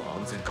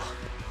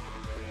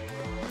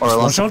 Or unless the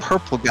One shot?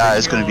 purple guy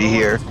is gonna be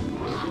here.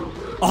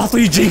 Oh, I thought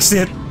you jinxed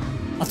it!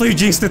 I thought you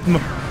jinxed it,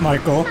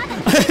 Michael.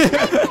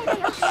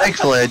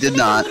 Thankfully, I did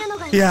not.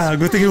 Yeah,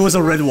 good thing it was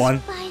a red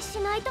one.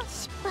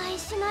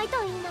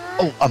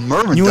 Oh, a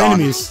Myrmidon. New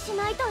enemies.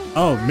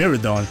 Oh,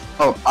 Miradon.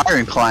 Oh,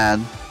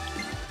 Ironclad.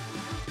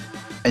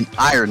 An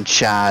Iron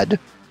Chad.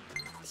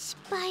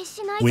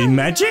 Wait,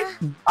 magic?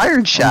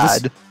 Iron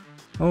Chad.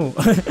 Oh,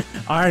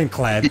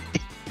 Ironclad.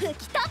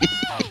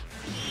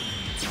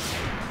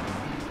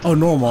 Oh,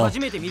 normal. 初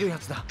めて見るや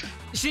つだ。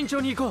慎重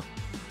に行こ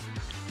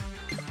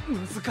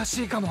う。難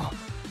しいかも。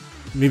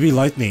 Maybe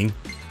lightning.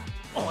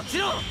 落ち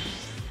ろ。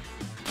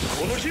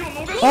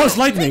 Oh, it's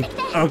lightning!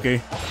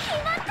 Okay.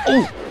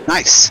 Oh,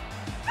 nice.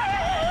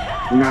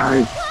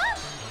 Nice.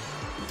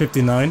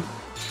 59.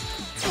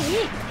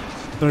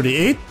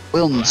 38?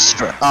 Wind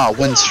strike. Ah,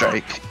 wind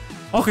strike.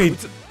 Okay,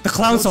 the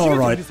clowns are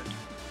alright.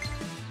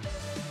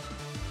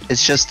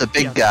 It's just the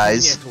big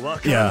guys,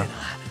 Yeah.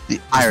 the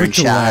Iron Switch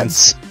to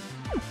Chads.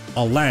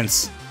 Oh,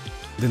 lance.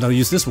 Then I'll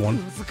use this one.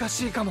 難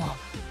しいかも。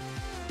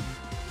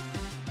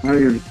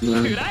 Iron.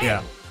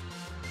 Yeah.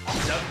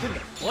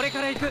 俺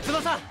から行く。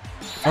翼。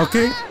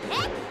 Okay.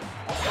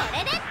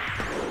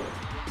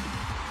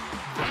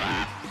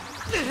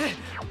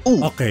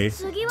 Ooh, Okay.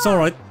 It's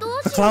alright.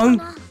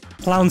 The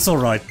clown's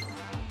alright.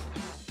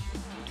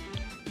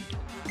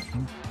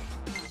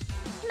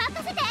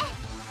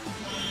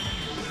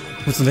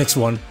 What's the next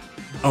one?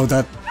 Oh,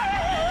 that.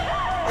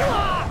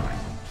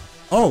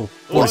 Oh,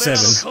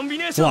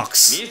 47.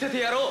 Flux. 見せて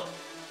やろう。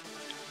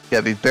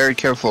 gotta be very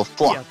careful of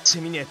やっ flux.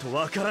 てみねえと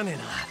わからねえ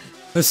な。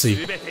 Let's see.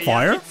 全て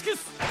Fire? やり尽く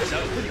す。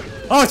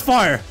 Oh, it's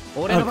fire!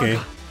 俺の番 Okay.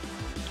 か。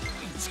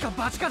一か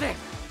八かで。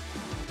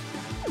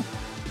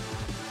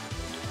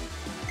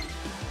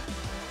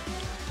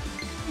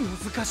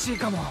難しい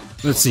かも。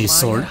 Let's see.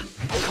 Sword.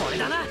 これ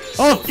だな。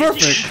 Oh,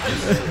 perfect!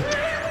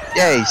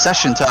 Yay,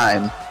 session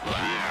time.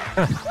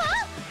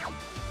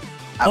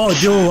 Oh,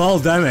 deal all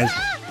damage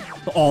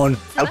on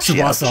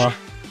Tsubasa.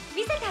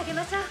 見せてあげ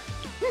ましょう。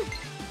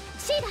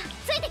シーダ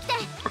ついてきて。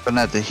 We're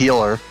gonna have to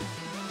heal her.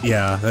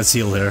 Yeah, let's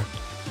heal her.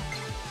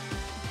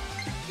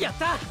 やっ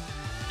た。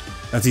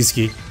 That's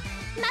Itsuki. 任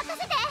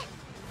せて。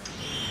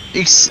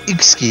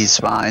Itsuki's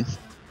fine.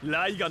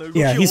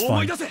 Yeah, he's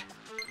fine.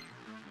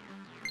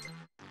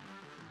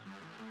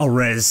 Oh,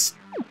 res.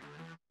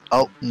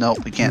 Oh, no,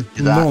 we can't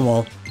do that.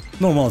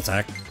 Normal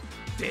attack.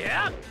 We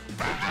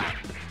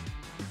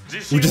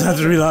just have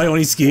to rely on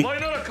Itsuki.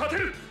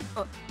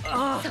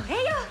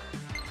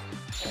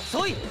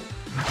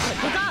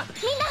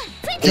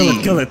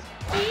 Kill it.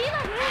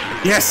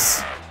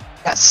 Yes!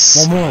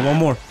 Yes! One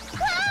more.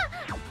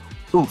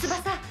 Oof.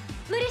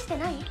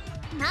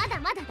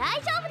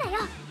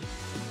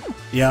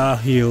 Yeah,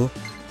 heal.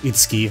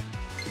 Itsuki.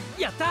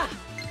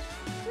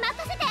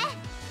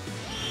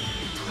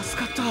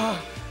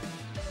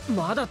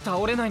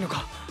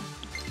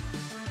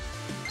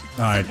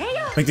 Alright,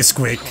 make this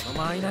quick.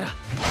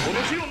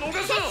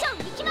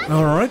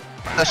 Alright.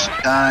 Touch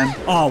time.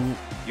 Oh,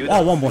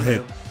 one more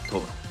hit.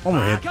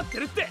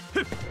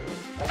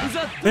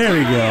 There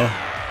we go.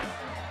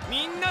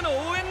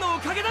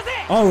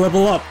 Oh,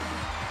 level up.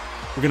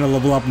 We're gonna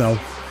level up now.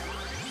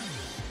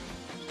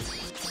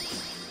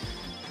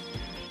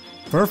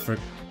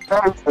 Perfect.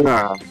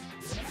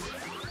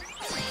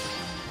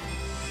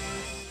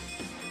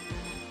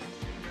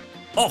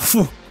 Oh,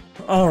 phew.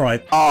 All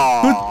right.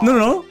 Oh. Good.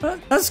 No,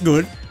 that's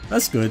good.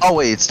 Oh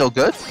wait, it's still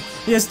good?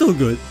 Yeah, it's still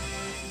good.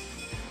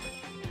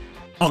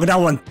 Oh, that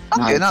one.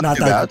 Okay, not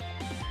too bad.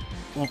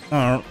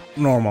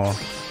 Normal.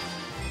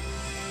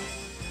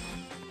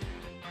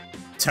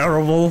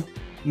 Terrible,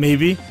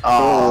 maybe.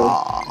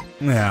 Oh.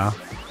 Yeah.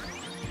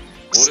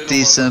 It's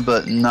decent,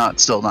 but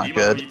still not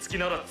good.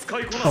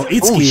 Oh,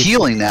 Itsuki. Ooh,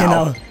 healing now. Can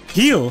now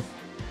heal.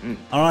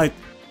 All right.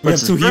 We have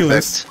This two is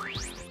healers.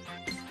 perfect.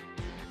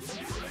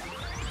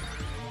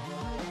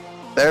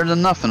 Better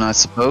than nothing, I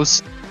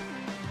suppose.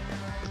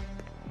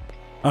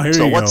 Oh, here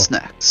So you what's go.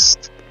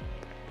 next?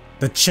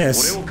 The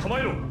chest.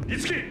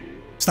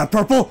 Is that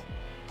purple?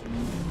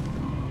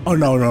 Oh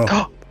no. No,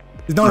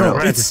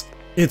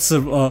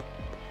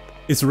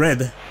 it's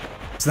red.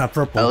 It's not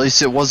purple. At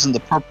least it wasn't the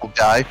purple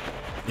guy.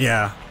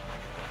 Yeah.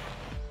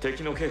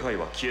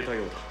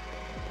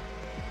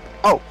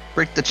 Oh,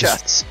 break the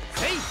chests.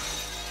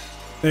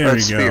 There Red we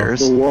go. spears.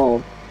 The wall.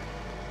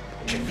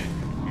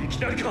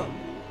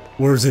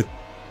 Where is it?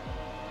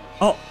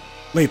 Oh,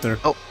 later.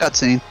 Oh,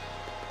 cutscene.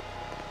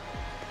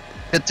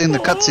 Good thing the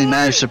cutscene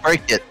managed to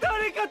break it.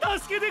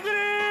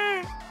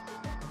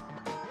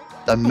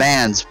 The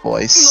man's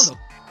voice.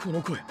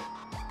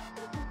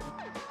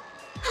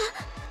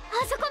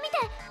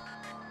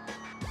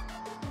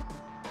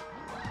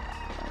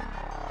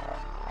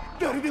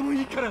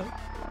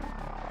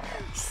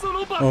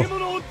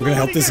 Oh, we're gonna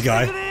help this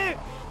guy.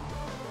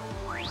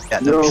 Yeah,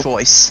 no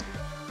choice.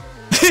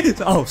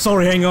 Oh,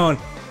 sorry, hang on.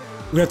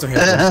 We have to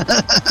help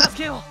him.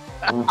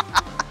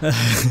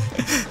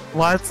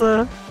 What?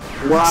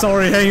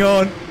 Sorry, hang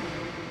on.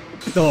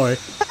 Don't worry.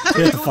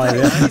 We have to fight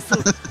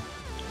it.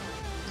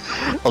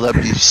 Oh,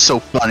 that'd be so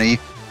funny.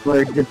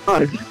 Like,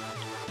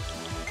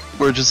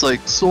 We're just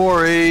like,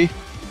 sorry.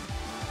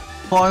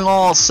 Calling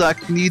all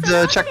sec, need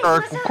to check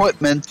our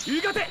equipment.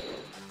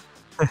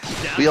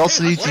 We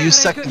also need to use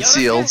second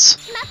seals.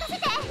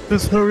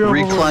 Just hurry up.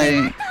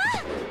 Reclaim.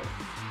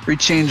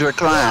 Rechange our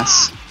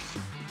class.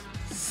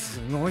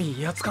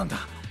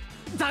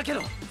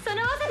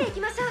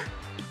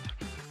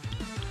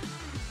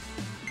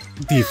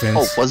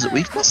 Defense. Oh, was it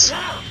weakness?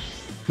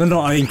 No,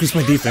 I increased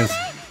my defense.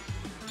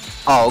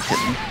 Oh, okay.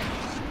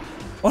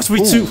 Oh,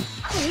 sweet too.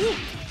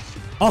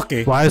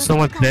 Okay. Why so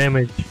much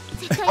damage?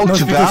 Oh, No,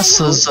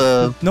 Tsubasa's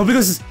No,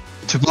 because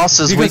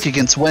Tsubasa's weak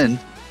against wind.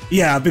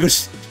 yeah,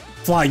 because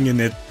flying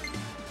unit.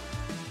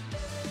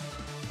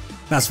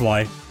 That's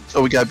why.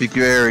 So we gotta be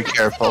very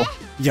careful.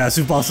 Yeah,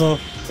 Tsubasa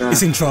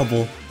is in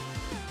trouble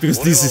because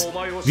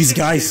these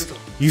guys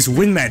use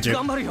wind magic.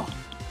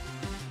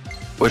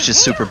 Which is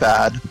super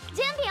bad.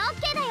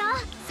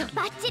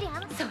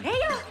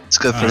 It's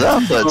good for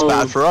them, but it's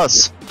bad for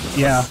us.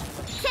 Yeah.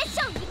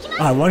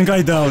 Ah, one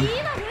guy down.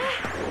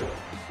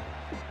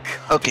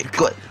 Okay,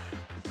 good.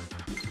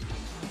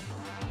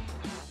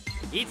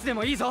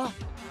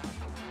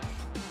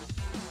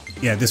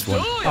 Yeah, this one.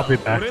 I'll be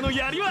back.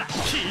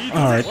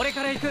 Alright.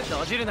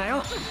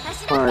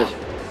 alright.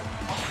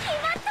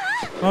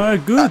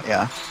 Alright, good.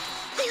 Yeah.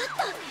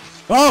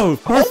 Oh,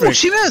 perfect. Oh,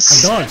 she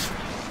missed. I dodged.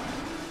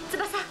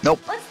 Nope.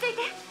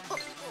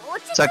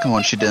 Second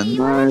one she didn't.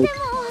 Nice.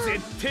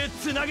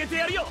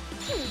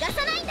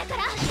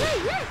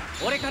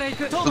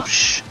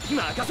 Oosh.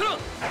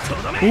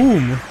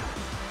 Boom.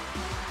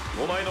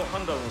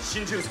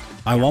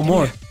 I want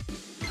more.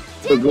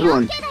 It's a good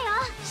one.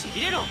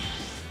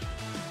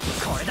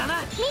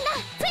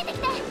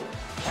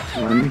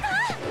 One.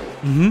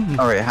 Mm-hmm.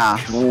 Alright,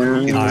 half.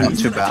 Yeah. Not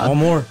too bad. One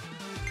more.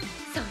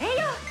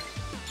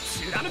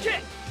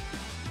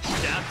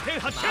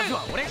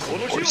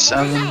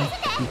 47,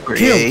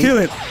 Kill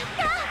it.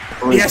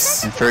 Oh,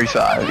 Yes. and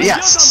 35.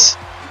 Yes!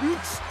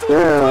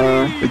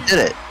 Yeah. We did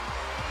it.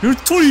 You're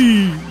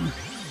toy.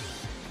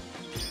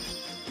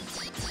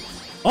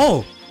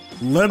 Oh,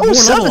 more Oh, level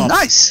 7, up.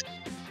 nice!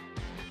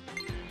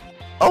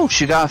 Oh,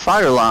 she got a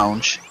fire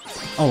lounge.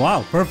 Oh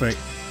wow, perfect.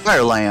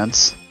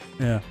 Firelands.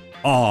 Yeah.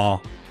 Aw,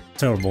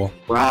 terrible.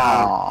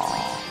 Wow.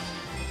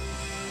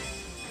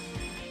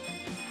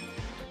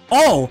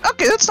 Oh!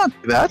 Okay, that's not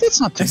too bad.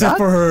 That's not too Except bad.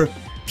 for her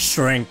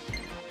strength.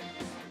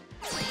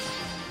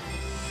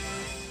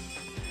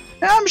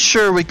 I'm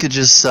sure we could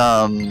just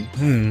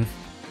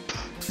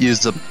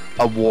use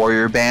a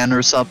warrior band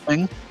or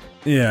something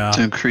Yeah.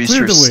 to increase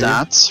Clear your the way.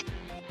 stats.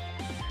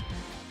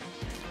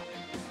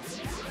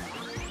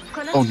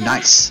 Oh,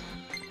 nice.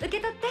 受け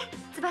取って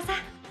翼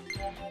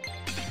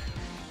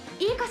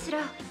いいかしら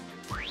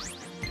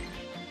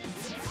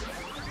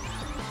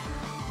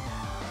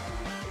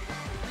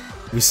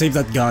We saved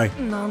that guy.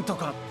 なんと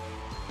か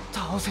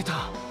倒せ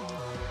た。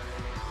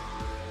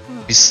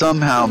 We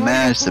somehow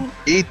managed to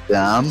beat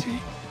them.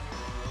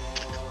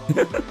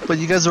 But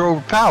you guys are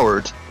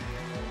overpowered.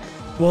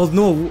 Well,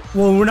 no,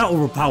 well, we're not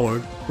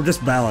overpowered. We're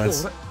just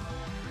balanced.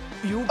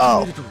 よく見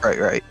Oh, ると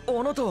right.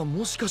 あなたは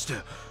もしかして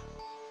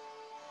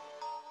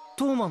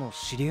トーマの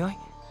知り合い？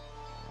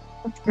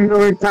 No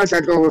me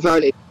pasa como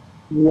sale.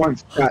 One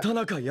shot. 畑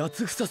中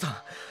康房さん。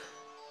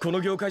この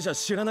業界じゃ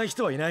知らない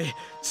人はいない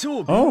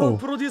超敏腕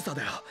プロデューサー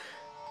だよ。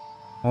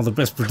 All the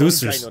best 今回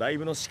producers. のライ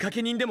ブの仕掛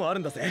け人でもあ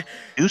るんだぜ。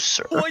 You,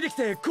 sir. お会いでき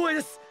て光栄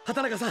です、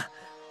畑中さん。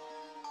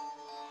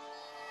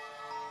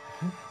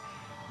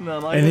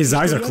 And his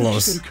eyes are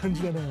closed. 感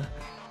じだな。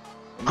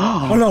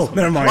 Oh no,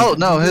 never mind. Oh,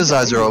 no, his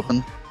eyes are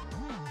open.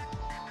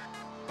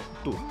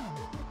 と、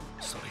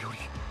それより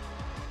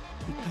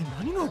一体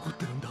何が起こっ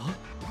てるんだ？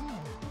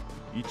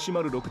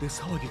 106で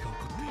騒ぎが起こ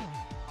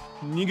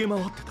って逃げ回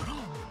ってたら。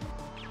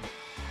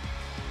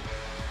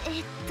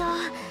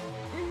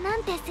な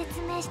んて説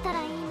明した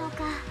らいいの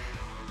か。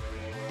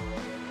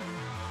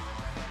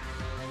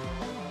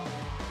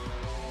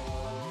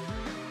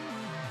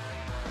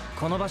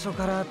この場所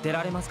から出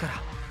られますから。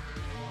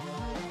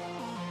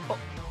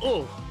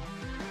おう。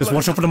 Just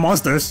watch out for the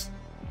monsters.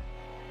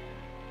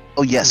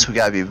 Oh, yes, we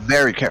gotta be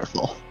very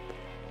careful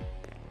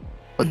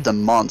with the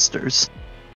monsters.